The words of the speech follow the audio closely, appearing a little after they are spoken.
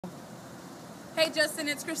Hey Justin,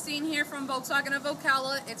 it's Christine here from Volkswagen of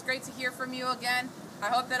Ocala. It's great to hear from you again. I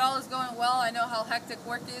hope that all is going well. I know how hectic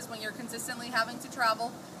work is when you're consistently having to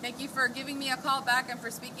travel. Thank you for giving me a call back and for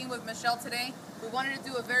speaking with Michelle today. We wanted to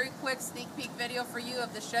do a very quick sneak peek video for you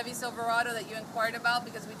of the Chevy Silverado that you inquired about,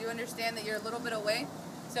 because we do understand that you're a little bit away.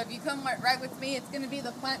 So if you come right with me, it's going to be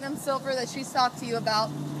the Platinum Silver that she's talked to you about.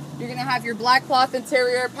 You're going to have your black cloth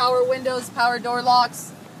interior, power windows, power door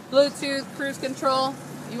locks, Bluetooth, cruise control.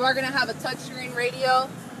 You are going to have a touchscreen radio.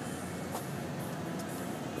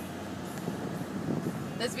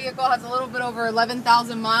 This vehicle has a little bit over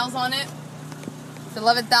 11,000 miles on it. It's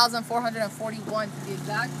 11,441 to be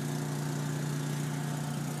exact.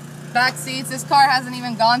 Back seats. This car hasn't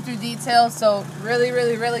even gone through details, so really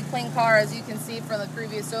clean car, as you can see from the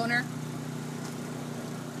previous owner.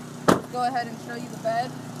 Let's go ahead and show you the bed.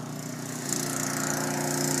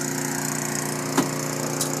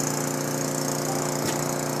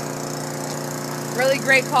 Really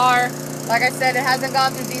great car. Like I said, it hasn't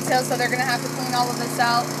gone through details, so they're going to have to clean all of this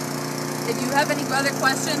out. If you have any other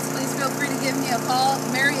questions, please feel free to give me a call.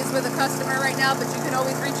 Mary is with a customer right now, but you can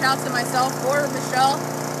always reach out to myself or Michelle.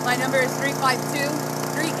 My number is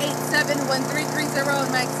 352-387-1330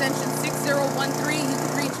 and my extension 6013. You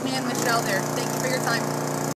can reach me and Michelle there. Thank you for your time.